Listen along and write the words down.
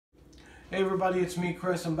Hey everybody, it's me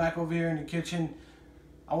Chris. I'm back over here in the kitchen.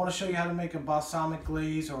 I want to show you how to make a balsamic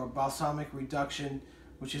glaze or a balsamic reduction,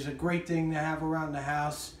 which is a great thing to have around the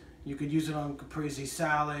house. You could use it on caprese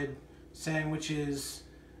salad, sandwiches,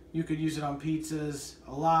 you could use it on pizzas,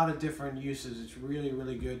 a lot of different uses. It's really,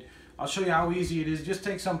 really good. I'll show you how easy it is. Just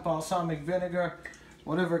take some balsamic vinegar,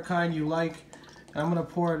 whatever kind you like, and I'm going to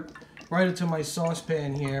pour it right into my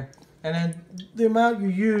saucepan here. And then the amount you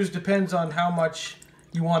use depends on how much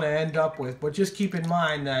you want to end up with, but just keep in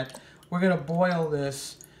mind that we're going to boil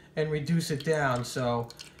this and reduce it down. So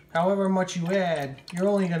however much you add, you're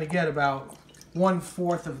only going to get about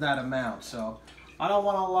 1/4 of that amount. So I don't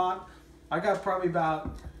want a lot. I got probably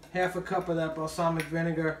about half a cup of that balsamic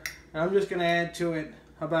vinegar, and I'm just going to add to it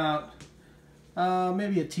about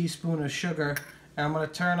maybe a teaspoon of sugar, and I'm going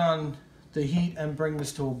to turn on the heat and bring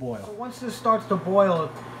this to a boil. So once this starts to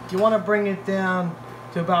boil, you want to bring it down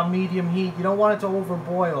to about medium heat. You don't want it to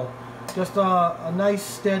overboil. Just a nice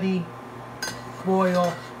steady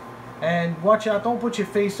boil. And watch out, don't put your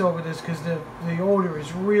face over this because the odor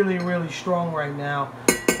is really, really strong right now.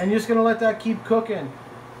 And you're just going to let that keep cooking.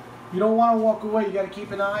 You don't want to walk away. You got to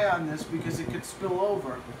keep an eye on this because it could spill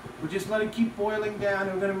over. But just let it keep boiling down.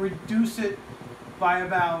 And we're going to reduce it by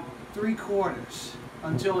about 3/4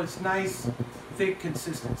 until it's nice, thick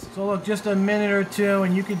consistency. So look, just a minute or two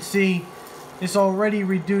and you can see it's already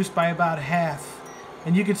reduced by about half.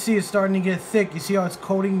 And you can see it's starting to get thick. You see how it's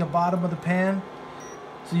coating the bottom of the pan?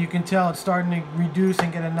 So you can tell it's starting to reduce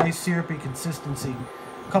and get a nice syrupy consistency.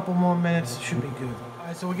 A couple more minutes, should be good.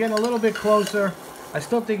 Alright, so we're getting a little bit closer. I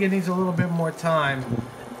still think it needs a little bit more time.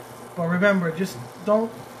 But remember, just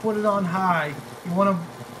don't put it on high. You want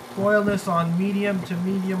to boil this on medium to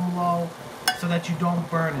medium low so that you don't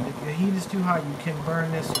burn it. If your heat is too high, you can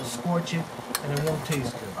burn this or scorch it and it won't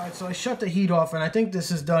taste good. Alright, so I shut the heat off and I think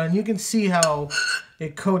this is done. And you can see how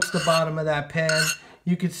it coats the bottom of that pan.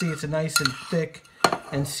 You can see it's nice and thick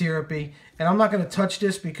and syrupy. And I'm not going to touch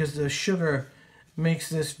this because the sugar makes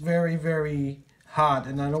this very, very hot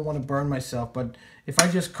and I don't want to burn myself. But if I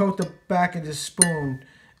just coat the back of this spoon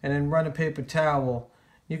and then run a paper towel,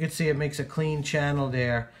 you can see it makes a clean channel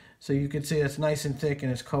there. So you can see it's nice and thick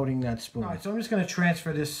and it's coating that spoon. Alright, so I'm just going to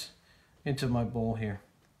transfer this into my bowl here.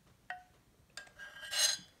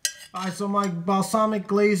 Alright, so my balsamic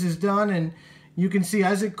glaze is done, and you can see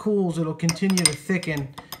as it cools it'll continue to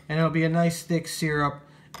thicken and it'll be a nice thick syrup,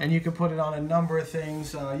 and you can put it on a number of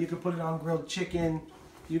things. You can put it on grilled chicken,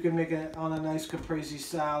 you can make it on a nice caprese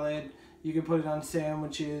salad, you can put it on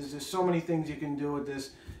sandwiches. There's so many things you can do with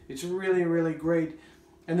this. It's really, really great.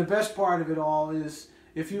 And the best part of it all is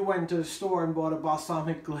if you went to the store and bought a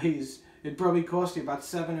balsamic glaze, it'd probably cost you about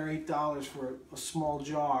 $7 or $8 for a small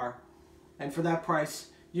jar. And for that price,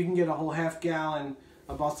 you can get a whole half gallon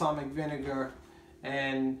of balsamic vinegar,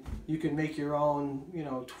 and you can make your own,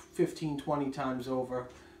 15, 20 times over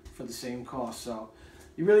for the same cost. So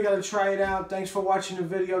you really got to try it out. Thanks for watching the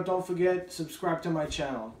video. Don't forget, subscribe to my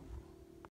channel.